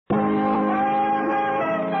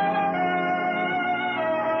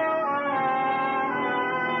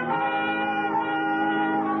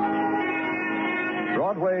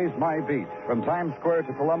Broadway's My Beat, from Times Square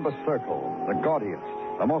to Columbus Circle, the gaudiest,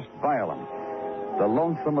 the most violent, the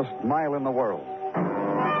lonesomest mile in the world.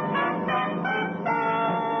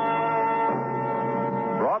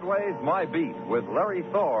 Broadway's My Beat with Larry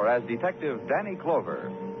Thor as Detective Danny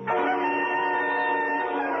Clover.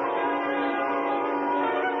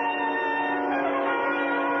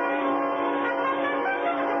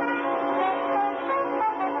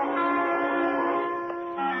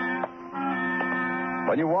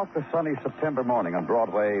 When you walk the sunny September morning on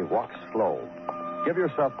Broadway, walk slow. Give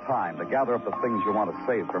yourself time to gather up the things you want to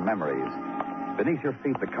save for memories. Beneath your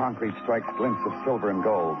feet, the concrete strikes glints of silver and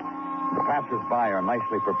gold. The passers-by are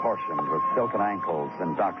nicely proportioned with silken ankles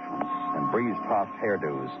and dachshunds and breeze-tossed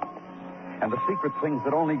hairdos. And the secret things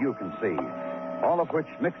that only you can see, all of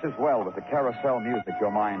which mixes well with the carousel music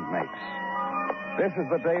your mind makes. This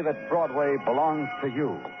is the day that Broadway belongs to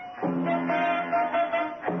you.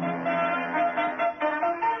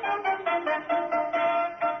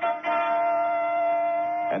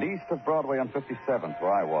 And east of Broadway on 57th,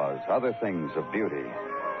 where I was, other things of beauty.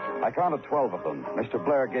 I counted 12 of them. Mr.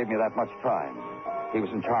 Blair gave me that much time. He was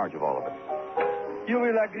in charge of all of it. You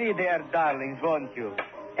will agree they are darlings, won't you?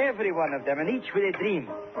 Every one of them, and each with a dream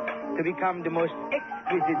to become the most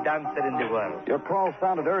exquisite dancer in the world. Your call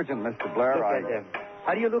sounded urgent, Mr. Blair. Look at them.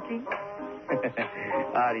 Are you looking?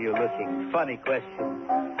 Are you looking? Funny question.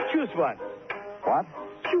 Choose one. What?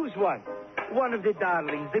 Choose one. One of the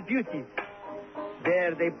darlings, the beauties.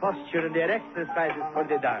 There they posture and their exercises for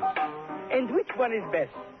the dance. And which one is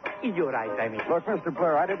best? In your eyes, I mean. Look, Mr.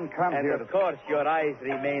 Blair, I didn't come and here of course, your eyes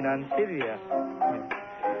remain on Sylvia.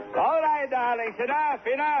 All right, darlings,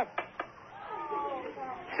 enough.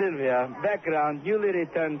 Sylvia, background, newly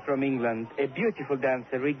returned from England, a beautiful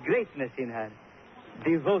dancer with greatness in her,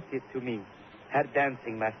 devoted to me, her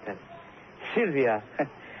dancing master. Sylvia,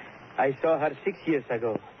 I saw her 6 years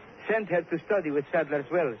ago, sent her to study with Sadler's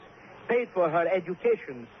Wells, paid for her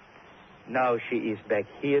education. Now she is back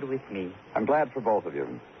here with me. I'm glad for both of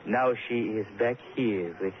you. Now she is back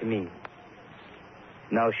here with me.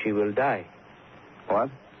 Now she will die. What?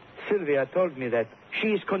 Sylvia told me that. She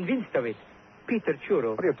is convinced of it. Peter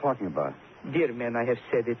Churro. What are you talking about? Dear man, I have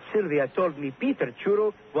said it. Sylvia told me Peter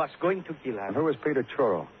Churro was going to kill her. And who is Peter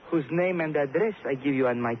Churro? Whose name and address I give you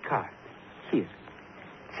on my card. Here.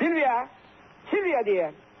 Sylvia! Sylvia,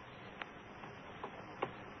 dear!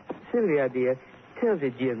 Sylvia, dear, tell the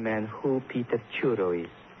dear man who Peter Churro is.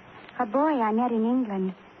 A boy I met in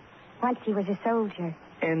England. Once he was a soldier.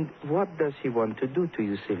 And what does he want to do to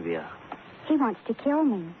you, Sylvia? He wants to kill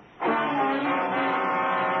me.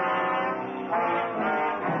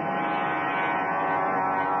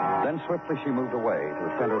 Then swiftly she moved away to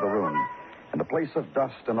the center of the room, and the place of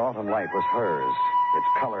dust and autumn light was hers, its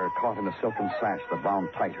color caught in a silken sash that bound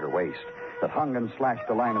tight her waist, that hung and slashed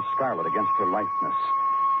a line of scarlet against her litheness.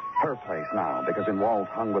 Her place now, because in walls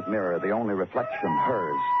hung with mirror, the only reflection,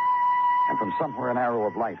 hers. And from somewhere an arrow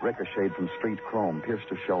of light ricocheted from street chrome, pierced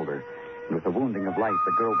her shoulder. And with the wounding of light,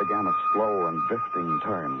 the girl began a slow and drifting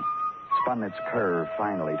turn, spun its curve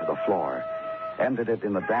finally to the floor, ended it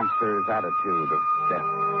in the dancer's attitude of death.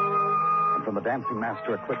 And from the dancing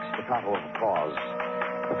master, a quick staccato of applause.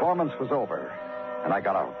 Performance was over, and I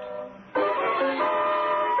got out.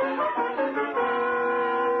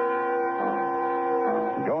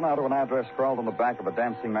 Go now to an address scrawled on the back of a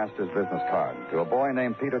dancing master's business card to a boy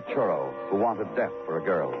named Peter Churro who wanted death for a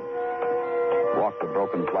girl. Walked the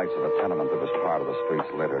broken flights of a tenement that was part of the street's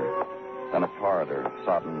litter. Then a corridor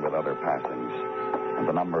sodden with other passings and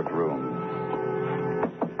the numbered room.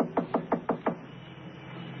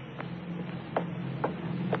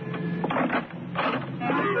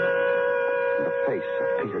 The face of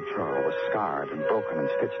Peter Churro was scarred and broken and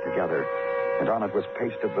stitched together, and on it was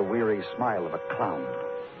pasted the weary smile of a clown.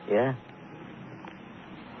 Yeah?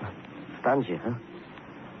 Stuns you, huh?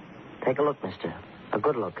 Take a look, mister. A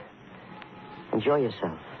good look. Enjoy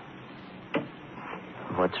yourself.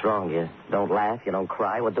 What's wrong? You don't laugh, you don't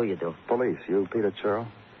cry. What do you do? Police, you, Peter Churro?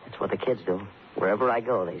 That's what the kids do. Wherever I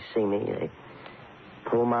go, they see me. They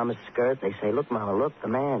pull Mama's skirt. They say, look, Mama, look, the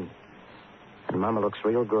man. And Mama looks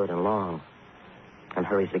real good and long and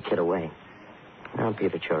hurries the kid away. Now,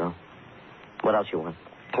 Peter Churro. What else you want?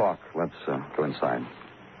 Talk. Let's go inside.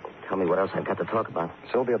 Tell me what else I've got to talk about.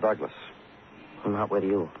 Sylvia Douglas. Well, not with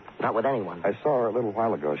you. Not with anyone. I saw her a little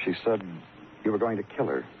while ago. She said you were going to kill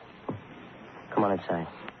her. Come on inside.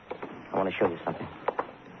 I want to show you something.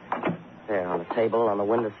 There, on the table, on the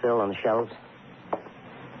windowsill, on the shelves.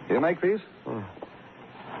 You make these?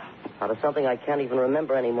 Out of something I can't even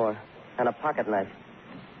remember anymore. And a pocket knife.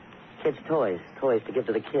 Kids' toys. Toys to give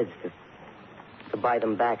to the kids to buy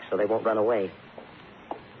them back so they won't run away.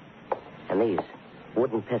 And these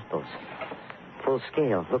wooden pistols. Full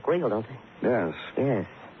scale. Look real, don't they? Yes. Yes.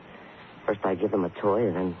 First I give them a toy,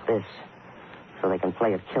 and then this. So they can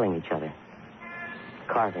play at killing each other.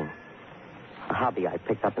 Carving. A hobby I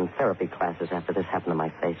picked up in therapy classes after this happened to my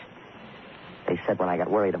face. They said when I got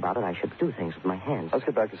worried about it, I should do things with my hands. Let's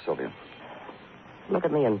get back to Sylvia. Look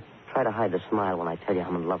at me and try to hide the smile when I tell you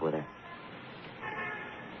I'm in love with her.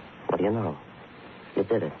 What do you know? You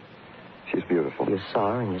did it. She's beautiful. You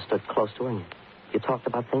saw her and you stood close to her and you talked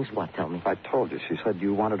about things. What? Tell me. I told you. She said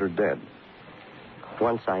you wanted her dead.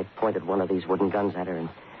 Once I pointed one of these wooden guns at her and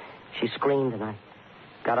she screamed and I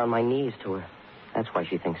got on my knees to her. That's why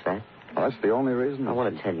she thinks that. Well, that's the only reason. I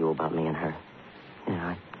want to tell you about me and her.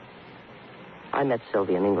 Yeah, I met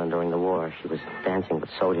Sylvia in England during the war. She was dancing with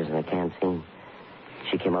soldiers in a canteen.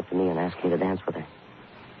 She came up to me and asked me to dance with her.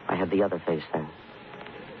 I had the other face then.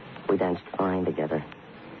 We danced fine together.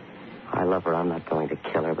 I love her. I'm not going to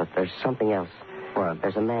kill her, but there's something else. What?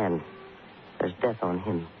 There's a man. There's death on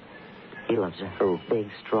him. He loves her. Who? Big,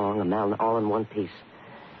 strong, a man all in one piece.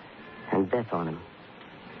 And death on him.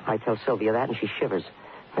 I tell Sylvia that, and she shivers.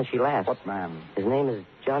 And she laughs. What man? His name is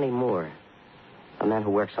Johnny Moore. A man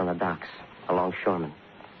who works on the docks. A longshoreman.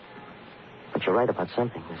 But you're right about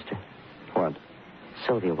something, mister. What?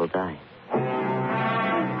 Sylvia will die.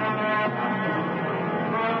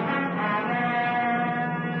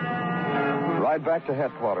 Ride back to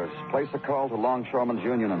headquarters. Place a call to Longshoremen's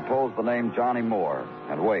Union and pose the name Johnny Moore.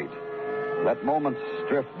 And wait. Let moments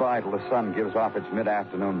drift by till the sun gives off its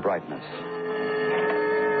mid-afternoon brightness.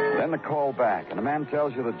 Then the call back, and a man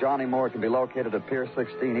tells you that Johnny Moore can be located at Pier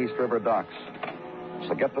 16 East River Docks.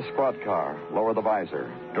 So get the squad car, lower the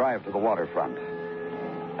visor, drive to the waterfront.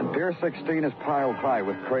 And Pier 16 is piled high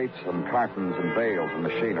with crates and cartons and bales and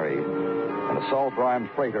machinery. And a salt-rimed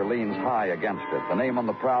freighter leans high against it. The name on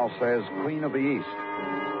the prow says Queen of the East.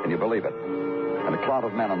 Can you believe it? And a cloud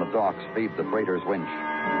of men on the docks feed the freighter's winch.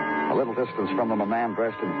 A little distance from them, a man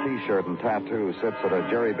dressed in T-shirt and tattoo sits at a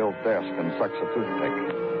jerry-built desk and sucks a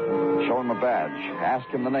toothpick. Show him a badge. Ask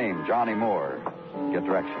him the name, Johnny Moore. Get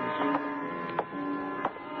directions.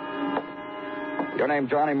 Your name,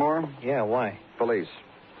 Johnny Moore? Yeah, why? Police.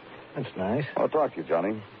 That's nice. I'll talk to you,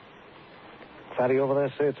 Johnny. Fatty over there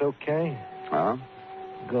say it's okay? Huh?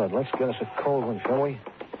 Good. Let's get us a cold one, shall we?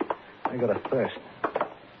 I got a thirst.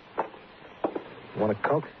 Want a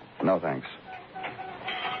Coke? No, thanks.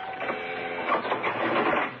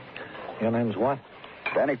 Your name's what?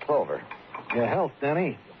 Danny Clover. Your health,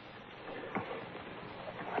 Danny.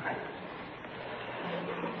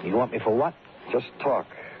 You want me for what? Just talk.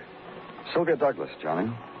 Sylvia Douglas,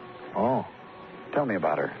 Johnny. Oh. Tell me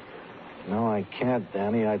about her. No, I can't,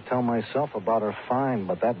 Danny. I tell myself about her fine,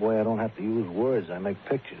 but that way I don't have to use words. I make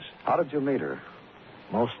pictures. How did you meet her?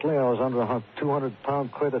 Mostly I was under a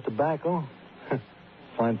 200-pound crate of tobacco.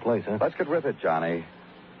 Fine place, huh? Let's get with it, Johnny.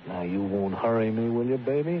 Now, you won't hurry me, will you,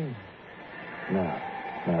 baby? No,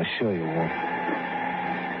 sure you won't.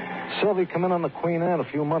 Sylvie come in on the Queen Anne a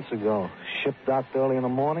few months ago. Ship docked early in the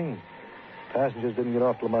morning. Passengers didn't get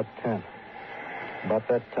off till about 10. About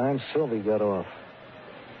that time, Sylvie got off.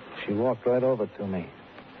 She walked right over to me.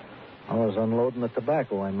 I was unloading the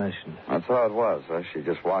tobacco I mentioned. That's how it was, huh? She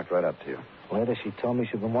just walked right up to you. Later, she told me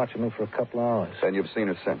she'd been watching me for a couple of hours. Then you've seen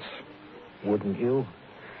her since. Wouldn't you?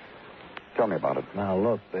 Tell me about it. Now,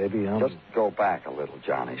 look, baby, Just go back a little,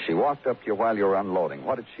 Johnny. She walked up to you while you were unloading.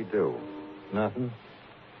 What did she do? Nothing.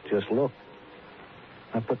 Just looked.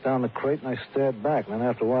 I put down the crate and I stared back. And then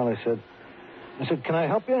after a while, I said, can I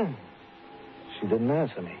help you? She didn't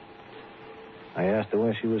answer me. I asked her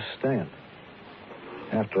where she was staying.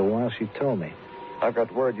 After a while, she told me. I've got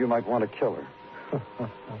word you might want to kill her.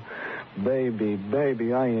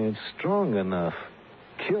 Baby, I ain't strong enough.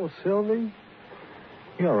 Kill Sylvie?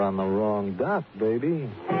 You're on the wrong dock, baby.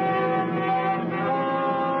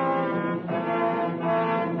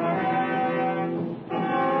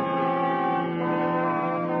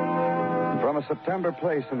 From a September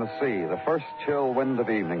place in the sea, the first chill wind of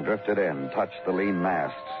evening drifted in, touched the lean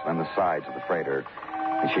masts and the sides of the freighter,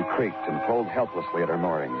 and she creaked and pulled helplessly at her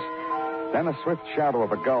moorings. Then a swift shadow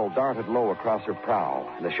of a gull darted low across her prow,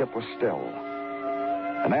 and the ship was still.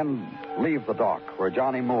 And then leave the dock, where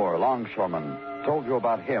Johnny Moore, longshoreman, told you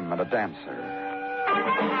about him and a dancer.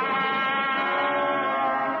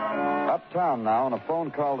 Uptown now, and a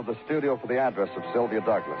phone call to the studio for the address of Sylvia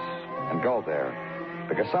Douglas. And go there,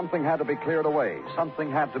 because something had to be cleared away.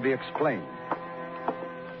 Something had to be explained.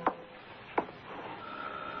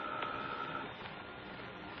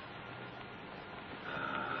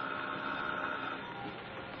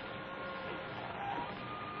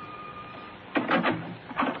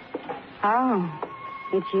 Oh,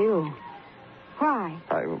 it's you. Why?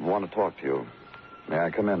 I want to talk to you. May I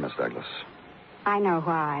come in, Miss Douglas? I know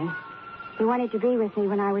why. You wanted to be with me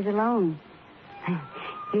when I was alone.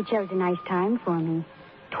 You chose a nice time for me.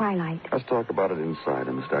 Twilight. Let's talk about it inside,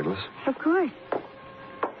 Miss Douglas. Of course.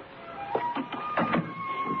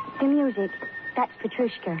 The music. That's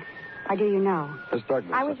Petrushka. Or do you know? Miss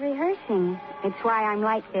Douglas. I was rehearsing. It's why I'm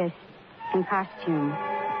like this. In costume.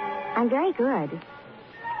 I'm very good. Do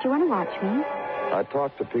you want to watch me? I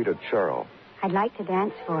talked to Peter Churl. I'd like to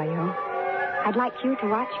dance for you. I'd like you to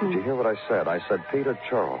watch me. Did you hear what I said? I said Peter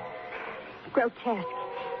Churl. Grotesque.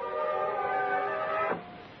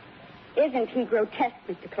 Isn't he grotesque,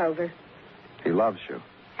 Mr. Clover? He loves you.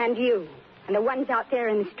 And you. And the ones out there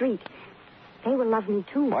in the street. They will love me,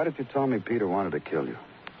 too. Why did you tell me Peter wanted to kill you?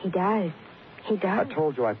 He does. He does. I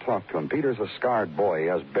told you I talked to him. Peter's a scarred boy. He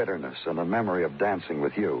has bitterness and the memory of dancing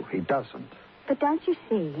with you. He doesn't. But don't you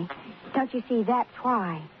see? Don't you see that's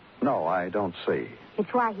why? No, I don't see.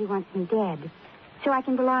 It's why he wants me dead. So I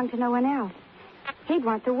can belong to no one else. He'd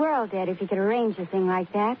want the world dead if he could arrange a thing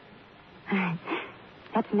like that.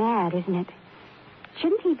 That's mad, isn't it?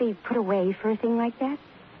 Shouldn't he be put away for a thing like that?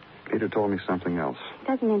 Peter told me something else.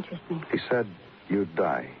 Doesn't interest me. He said you'd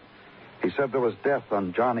die. He said there was death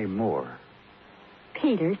on Johnny Moore.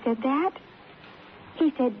 Peter said that?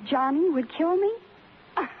 He said Johnny would kill me?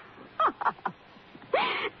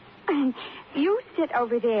 You sit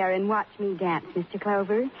over there and watch me dance, Mr.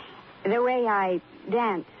 Clover. The way I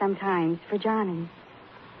dance sometimes for Johnny.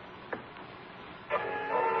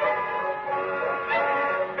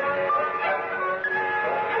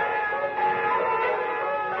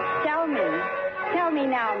 Tell me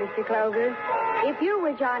now, Mr. Clover. If you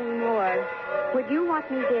were Johnny Moore, would you want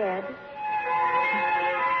me dead?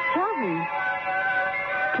 Tell me.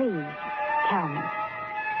 Please, tell me.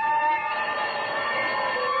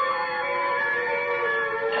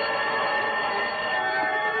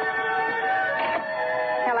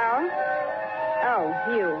 Hello? Oh,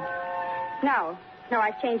 you. No,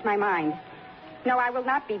 I've changed my mind. No, I will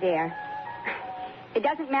not be there. It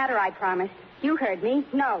doesn't matter, I promise. You heard me.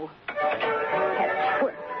 No. That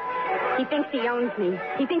twerp. He thinks he owns me.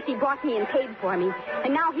 He thinks he bought me and paid for me.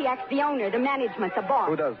 And now he acts the owner, the management, the boss.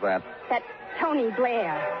 Who does that? That's Tony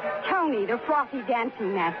Blair. Tony, the frothy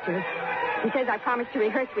dancing master. He says I promised to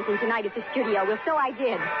rehearse with him tonight at the studio. Well, so I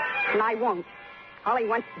did. And I won't. All he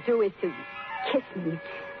wants to do is to kiss me.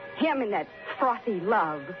 Him and that frothy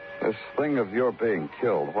love. This thing of your being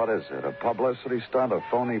killed, what is it? A publicity stunt, a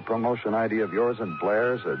phony promotion idea of yours and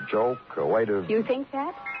Blair's, a joke, a way to... You think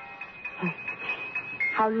that?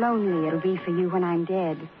 How lonely it'll be for you when I'm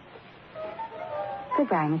dead.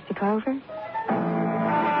 Goodbye, Mr. Clover.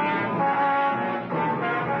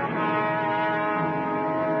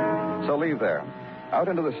 So leave there. Out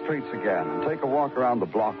into the streets again and take a walk around the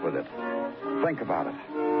block with it. Think about it.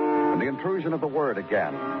 And the intrusion of the word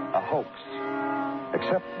again. A hoax.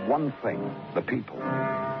 Except one thing, the people.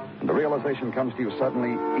 And the realization comes to you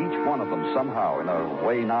suddenly, each one of them somehow, in a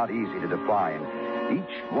way not easy to define,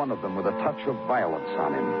 each one of them with a touch of violence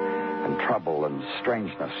on him, and trouble and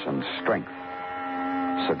strangeness and strength.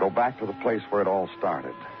 So go back to the place where it all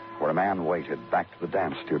started, where a man waited, back to the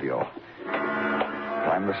dance studio.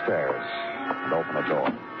 Climb the stairs and open a door.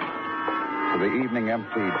 To the evening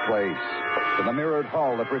emptied place, to the mirrored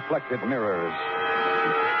hall that reflected mirrors.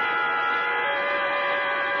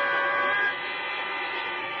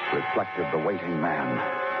 Reflected the waiting man,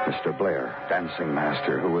 Mr. Blair, dancing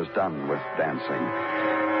master, who was done with dancing.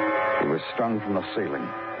 He was strung from the ceiling,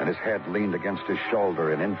 and his head leaned against his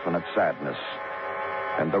shoulder in infinite sadness.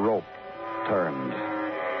 And the rope turned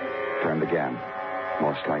again,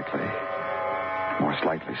 more slightly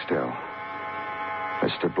still.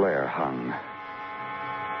 Mr. Blair hung.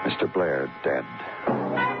 Mr. Blair dead.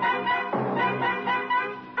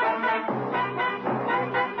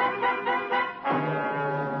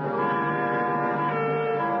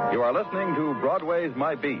 You are listening to Broadway's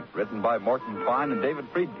My Beat, written by Morton Fine and David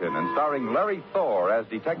Friedkin, and starring Larry Thor as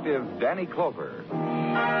Detective Danny Clover.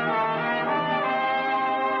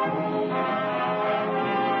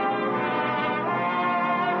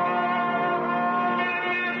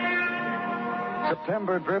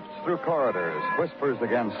 September drifts through corridors, whispers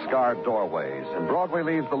against scarred doorways, and Broadway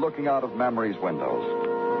leaves the looking out of memory's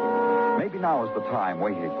windows. Maybe now is the time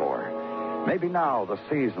waiting for. Maybe now the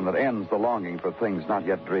season that ends the longing for things not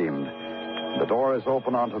yet dreamed. The door is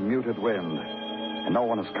open onto muted wind, and no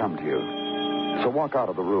one has come to you. So walk out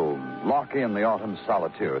of the room, lock in the autumn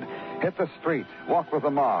solitude, hit the street, walk with the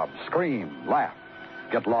mob, scream, laugh,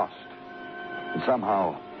 get lost, and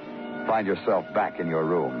somehow find yourself back in your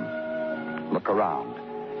room. Look around.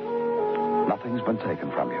 Nothing's been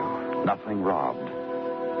taken from you. Nothing robbed.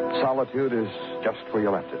 Solitude is just where you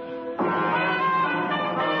left it.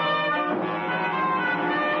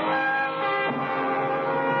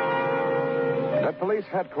 At police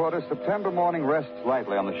headquarters, September morning rests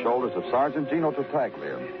lightly on the shoulders of Sergeant Gino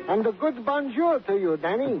Tartaglia. And a good bonjour to you,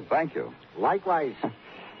 Danny. Thank you. Likewise.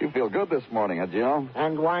 You feel good this morning, huh, Gino?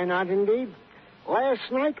 And why not, indeed? Last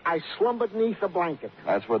night, I slumbered beneath a blanket.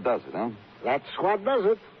 That's what does it, huh? That's what does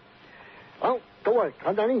it. Well, to work,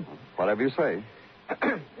 huh, Danny? Whatever you say.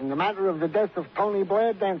 In the matter of the death of Tony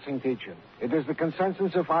Blair, dancing teacher, it is the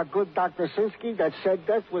consensus of our good Dr. Sinsky that said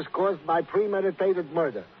death was caused by premeditated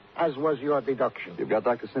murder, as was your deduction. You've got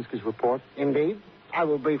Dr. Sinsky's report? Indeed. I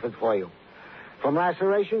will brief it for you. From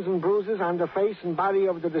lacerations and bruises on the face and body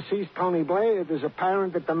of the deceased Tony Blair, it is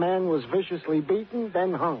apparent that the man was viciously beaten,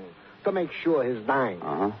 then hung, to make sure his dying.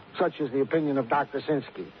 Uh-huh. Such is the opinion of Dr.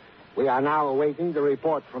 Sinsky. We are now awaiting the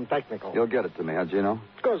report from technical. You'll get it to me, huh, Gino?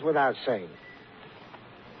 It goes without saying.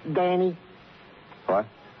 Danny, What?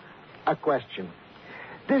 a question.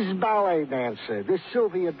 This ballet dancer, this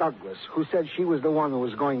Sylvia Douglas, who said she was the one who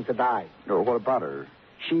was going to die. Oh, what about her?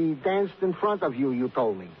 She danced in front of you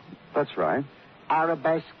told me. That's right.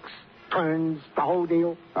 Arabesques, turns, the whole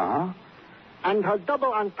deal. Uh-huh. And her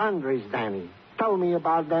double entendres, Danny. Tell me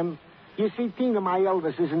about them. You see, Tina, my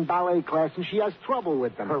eldest, is in ballet class, and she has trouble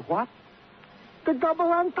with them. Her what? The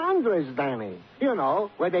double entendres, Danny. You know,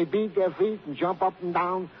 where they beat their feet and jump up and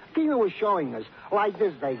down. Tina was showing us. Like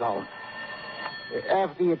this they go.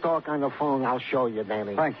 After you talk on the phone, I'll show you,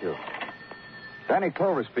 Danny. Thank you. Danny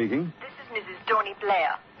Clover speaking. This is Mrs. Tony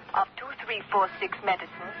Blair of 2346 Medicine,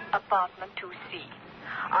 apartment 2C.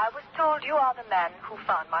 I was told you are the man who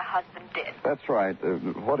found my husband dead. That's right.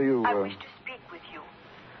 What do you... I wish to speak with you.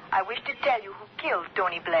 I wish to tell you who killed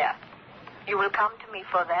Tony Blair. You will come to me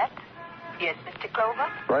for that? Yes, Mr. Clover?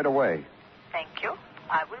 Right away. Thank you.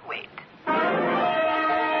 I will wait.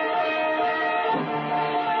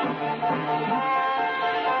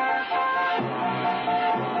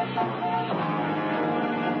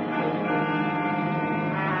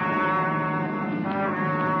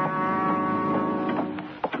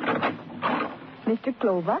 Mr.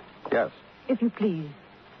 Clover, Yes. if you please,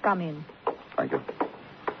 come in. Thank you.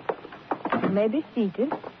 You may be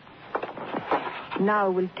seated. Now I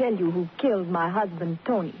will tell you who killed my husband,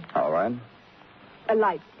 Tony. All right. A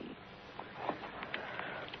light, please.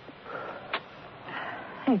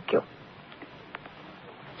 Thank you.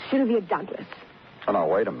 Sylvia Douglas. Oh, no,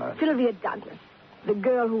 wait a minute. Sylvia Douglas. The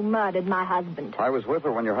girl who murdered my husband. I was with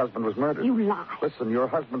her when your husband was murdered. You lie. Listen, your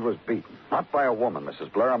husband was beaten. Not by a woman,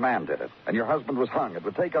 Mrs. Blair. A man did it. And your husband was hung. It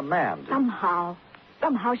would take a man to...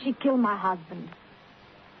 Somehow she killed my husband.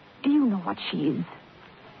 Do you know what she is?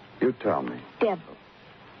 You tell me. Devil.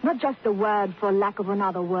 Not just a word for lack of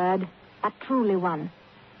another word. A truly one.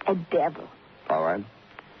 A devil. All right.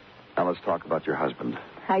 Now let's talk about your husband.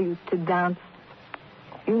 I used to dance.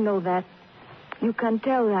 You know that. You can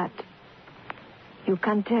tell that. You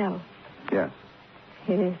can tell. Yes.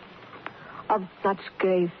 Yes. Of such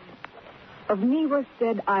grace. Of me was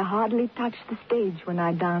said I hardly touched the stage when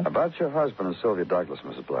I danced. About your husband and Sylvia Douglas,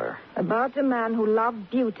 Mrs. Blair. About a man who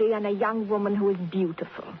loved beauty and a young woman who is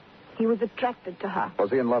beautiful. He was attracted to her.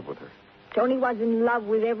 Was he in love with her? Tony was in love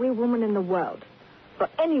with every woman in the world. For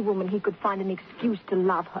any woman, he could find an excuse to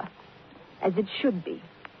love her. As it should be.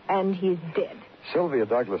 And he is dead. Sylvia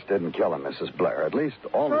Douglas didn't kill him, Mrs. Blair. At least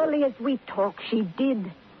only... Surely as we talk, she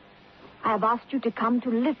did. I have asked you to come to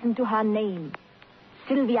listen to her name.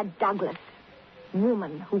 Sylvia Douglas.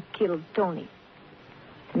 Woman who killed Tony.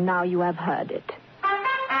 Now you have heard it.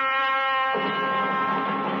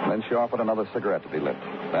 Then she offered another cigarette to be lit.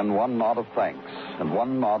 Then one nod of thanks and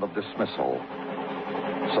one nod of dismissal.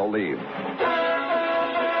 So leave.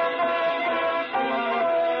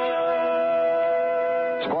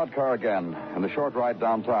 Squad car again, and the short ride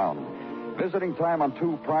downtown. Visiting time on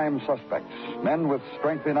two prime suspects. Men with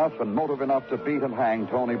strength enough and motive enough to beat and hang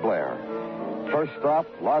Tony Blair. First stop,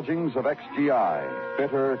 lodgings of XGI,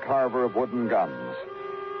 bitter carver of wooden guns.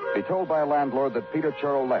 Be told by a landlord that Peter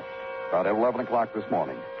Churro left about 11 o'clock this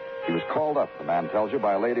morning. He was called up, the man tells you,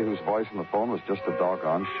 by a lady whose voice on the phone was just a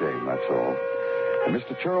doggone shame, that's all. And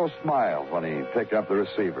Mr. Churro smiled when he picked up the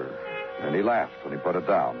receiver, and he laughed when he put it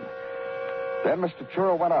down. Then Mr.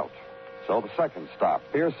 Churro went out. So the second stop,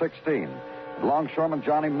 Pier 16. Longshoreman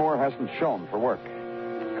Johnny Moore hasn't shown for work.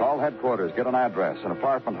 Call headquarters, get an address, an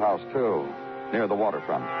apartment house, too, near the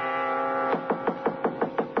waterfront.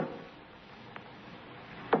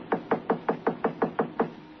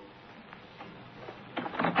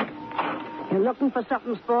 You looking for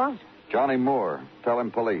something, Sport? Johnny Moore. Tell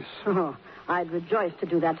him police. Oh, I'd rejoice to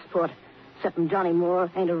do that, Sport. Except Johnny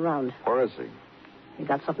Moore ain't around. Where is he? You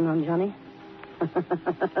got something on Johnny?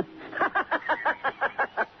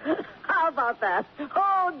 How about that?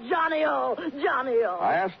 Oh, Johnny-O, Johnny-O.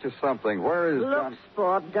 I asked you something. Where is Look, Johnny?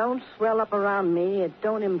 sport, don't swell up around me. It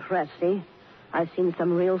don't impress, see? I've seen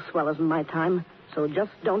some real swellers in my time, so just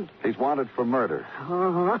don't... He's wanted for murder.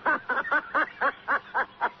 Oh,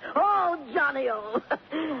 oh Johnny-O.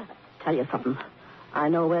 Tell you something. I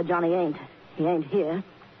know where Johnny ain't. He ain't here,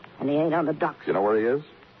 and he ain't on the docks. You know where he is?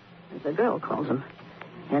 There's a girl calls him.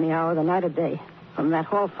 Any hour of the night or day. From that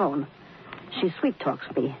hall phone. She sweet-talks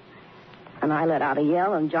me. And I let out a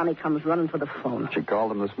yell, and Johnny comes running for the phone. She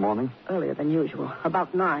called him this morning? Earlier than usual.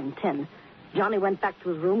 About 9, 10. Johnny went back to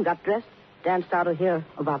his room, got dressed, danced out of here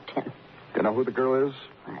about 10. You know who the girl is?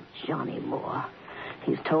 That Johnny Moore.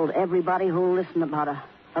 He's told everybody who'll listen about her.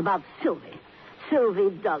 About Sylvie. Sylvie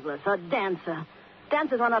Douglas, a dancer.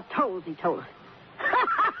 Dances on her toes, he told her.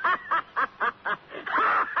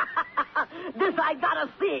 This I gotta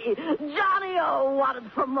see. Johnny-O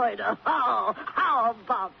wanted for murder. Oh, how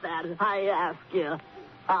about that? I ask you.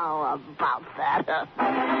 How about that?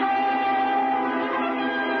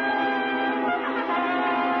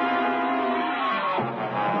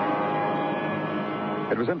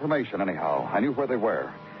 It was information, anyhow. I knew where they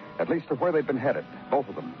were. At least of where they'd been headed. Both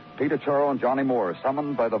of them. Peter Churro and Johnny Moore,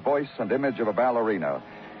 summoned by the voice and image of a ballerina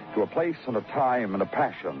to a place and a time and a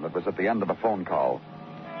passion that was at the end of a phone call.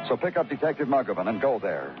 So pick up Detective Muggavan and go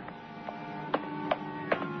there.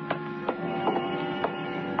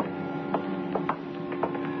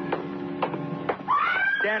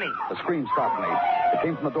 Danny. The scream stopped me. It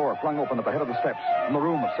came from the door, flung open at the head of the steps, from the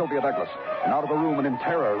room of Sylvia Douglas. And out of the room and in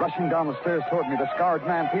terror, rushing down the stairs toward me, the scarred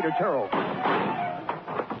man, Peter Churro.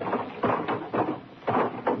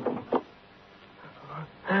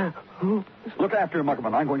 Look after him,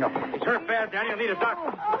 Muggavan. I'm going up. It's hurt bad, Danny. I need a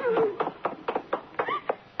doctor.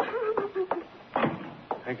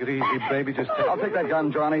 Take it easy, baby. Just take I'll take that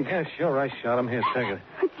gun, Johnny. Yeah, sure. I shot him. Here, take it.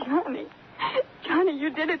 Johnny. Johnny, you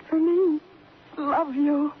did it for me. Love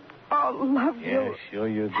you. Oh, love Yeah, you. sure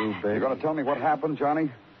you do, baby. You going to tell me what happened, Johnny?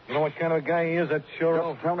 You know what kind of a guy he is, that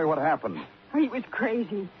Churro? Just tell me what happened. He was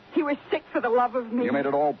crazy. He was sick for the love of me. You made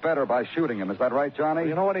it all better by shooting him. Is that right, Johnny?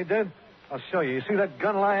 You know what he did? I'll show you. You see that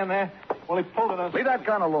gun lying there? Well, he pulled it on... Leave that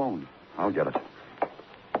gun alone. I'll get it.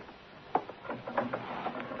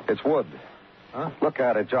 It's wood. Huh? Look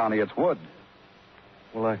at it, Johnny. It's wood.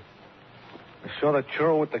 Well, I saw that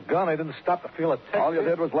Churro with the gun. I didn't stop to feel a touch. All you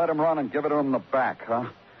did was let him run and give it to him in the back, huh?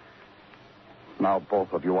 Now,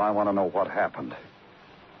 both of you, I want to know what happened.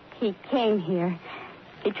 He came here.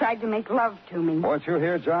 He tried to make love to me. Weren't you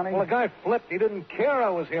here, Johnny? Well, the guy flipped. He didn't care I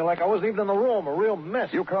was here, like I wasn't even in the room. A real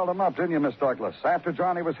mess. You called him up, didn't you, Miss Douglas? After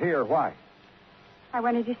Johnny was here. Why? I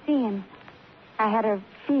wanted to see him. I had a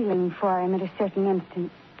feeling for him at a certain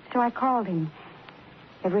instant, so I called him.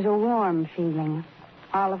 It was a warm feeling,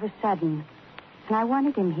 all of a sudden, and I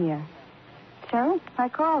wanted him here. So I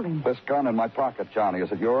called him. This gun in my pocket, Johnny, is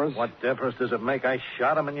it yours? What difference does it make? I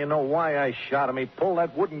shot him, and you know why I shot him. He pulled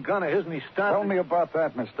that wooden gun of his, and he started... Tell me about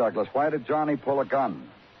that, Miss Douglas. Why did Johnny pull a gun?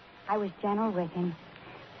 I was gentle with him.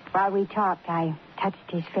 While we talked, I touched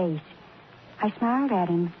his face. I smiled at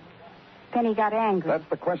him. Then he got angry. That's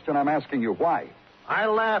the question I'm asking you. Why? I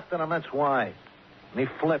laughed at him, that's why. And he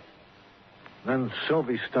flipped. Then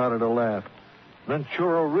Sylvie started to laugh. Then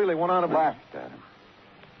Churro really went out of... Laughed at him.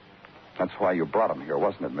 That's why you brought him here,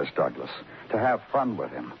 wasn't it, Miss Douglas? To have fun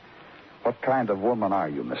with him. What kind of woman are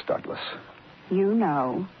you, Miss Douglas? You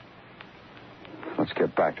know. Let's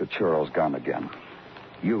get back to Churro's gun again.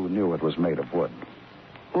 You knew it was made of wood.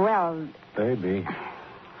 Well... Baby.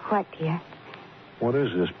 What, dear? What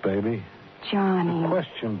is this, baby? Johnny.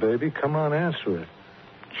 Question, baby. Come on, answer it.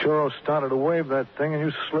 Churro started to wave that thing, and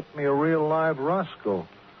you slipped me a real live Roscoe.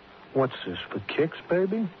 What's this, for kicks,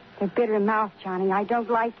 baby? The bitter mouth, Johnny. I don't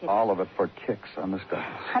like it. All of it for kicks, huh, Miss Douglas?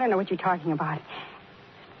 I don't know what you're talking about.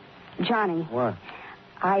 Johnny. What?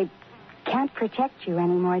 I can't protect you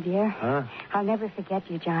anymore, dear. Huh? I'll never forget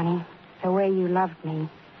you, Johnny. The way you loved me.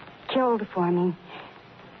 Killed for me.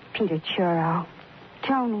 Peter Churro.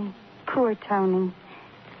 Tony. Poor Tony.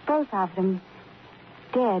 Both of them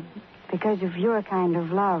dead because of your kind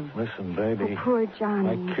of love. Listen, baby. Oh, poor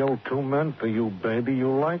Johnny. I killed 2 men for you, baby.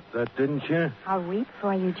 You liked that, didn't you? I'll weep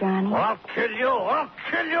for you, Johnny. Well, I'll kill you. I'll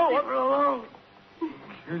kill you. Leave it alone.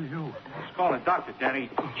 Kill you. Let's call a doctor, Danny.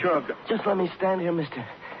 Sure. Just let me stand here, mister.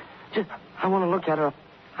 I want to look at her.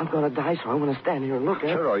 I'm going to die, so I want to stand here and look at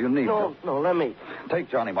her. Churro, you need to. No, let me. Take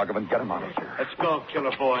Johnny Muggavan. Get him out of here. Let's go,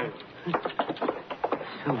 killer boy.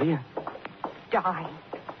 Sylvia, Die.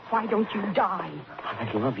 Why don't you die?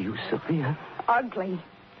 I love you, Sylvia. Ugly.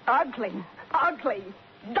 Ugly. Ugly.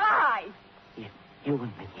 Die! You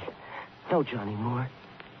and me. No Johnny Moore.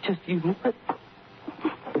 Just you.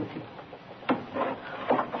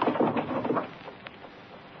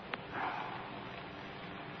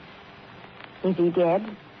 Is he dead?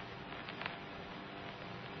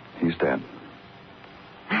 He's dead.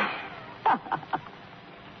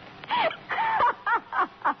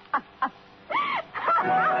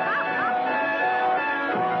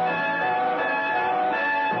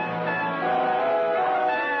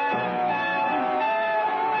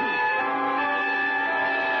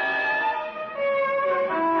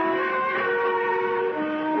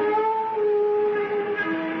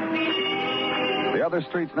 The other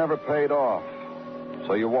streets never paid off,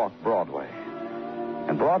 so you walk Broadway.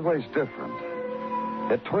 And Broadway's different.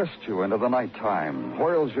 It twists you into the nighttime,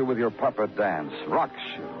 whirls you with your puppet dance, rocks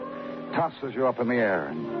you, tosses you up in the air,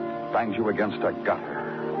 and bangs you against a gutter.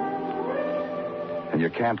 And you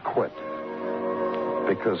can't quit,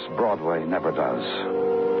 because Broadway never does.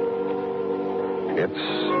 It's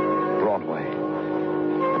Broadway.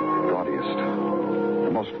 The gaudiest,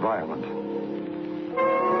 the most violent,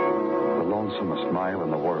 the lonesomest mile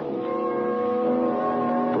in the world.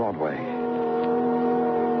 Broadway.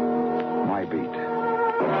 My beat.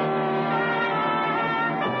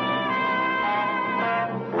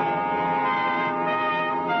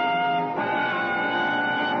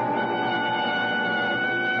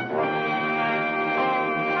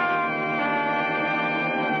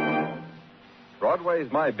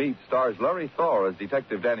 Broadway's My Beat stars Larry Thor as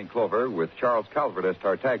Detective Danny Clover, with Charles Calvert as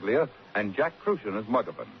Tartaglia and Jack Crucian as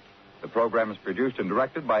Muggavan. The program is produced and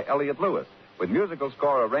directed by Elliott Lewis, with musical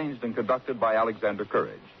score arranged and conducted by Alexander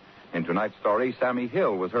Courage. In tonight's story, Sammy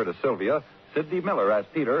Hill was heard as Sylvia, Sidney Miller as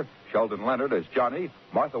Peter, Sheldon Leonard as Johnny,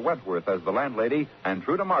 Martha Wentworth as the landlady, and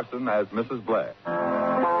Truda Marston as Mrs. Blair.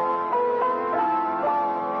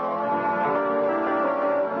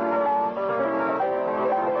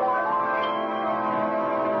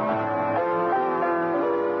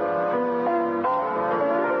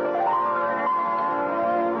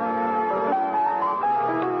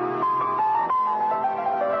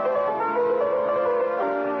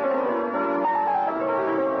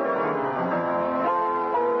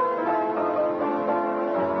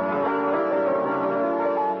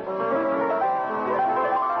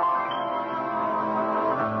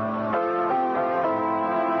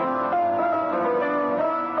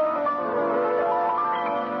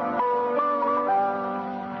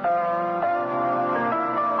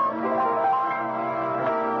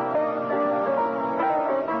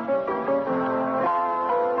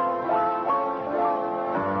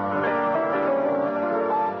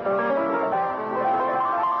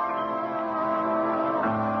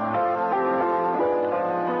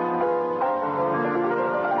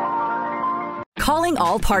 Calling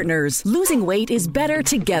all partners. Losing weight is better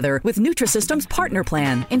together with Nutrisystem's Partner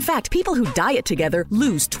Plan. In fact, people who diet together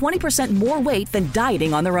lose 20% more weight than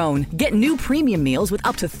dieting on their own. Get new premium meals with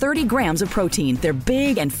up to 30 grams of protein. They're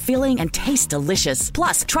big and filling and taste delicious.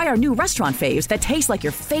 Plus, try our new restaurant faves that taste like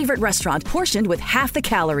your favorite restaurant, portioned with half the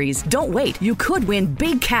calories. Don't wait. You could win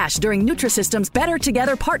big cash during Nutrisystem's Better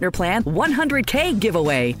Together Partner Plan 100K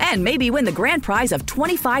giveaway. And maybe win the grand prize of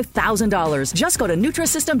 $25,000. Just go to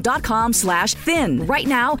Nutrisystem.com/thin right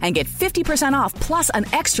now and get 50% off plus an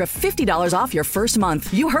extra $50 off your first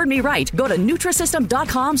month. You heard me right. Go to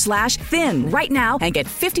Nutrisystem.com/thin right now and get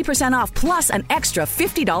 50% off plus an extra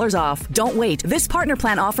 $50 off. Don't wait. This Partner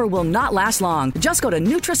Plan offer will not last long. Just go to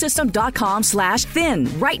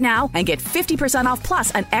Nutrisystem.com/thin right now and get 50% off plus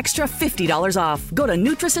an extra $50 off. Go to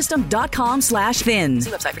Nutrisystem.com/thin. See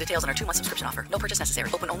website for details on our 2-month subscription offer. No purchase necessary.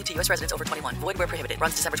 Open only to U.S. residents over 21. Void where prohibited.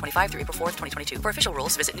 Runs December 25 through April 4th, 2022. For official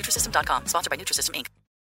rules, visit Nutrisystem.com. Sponsored by Nutrisystem, Inc.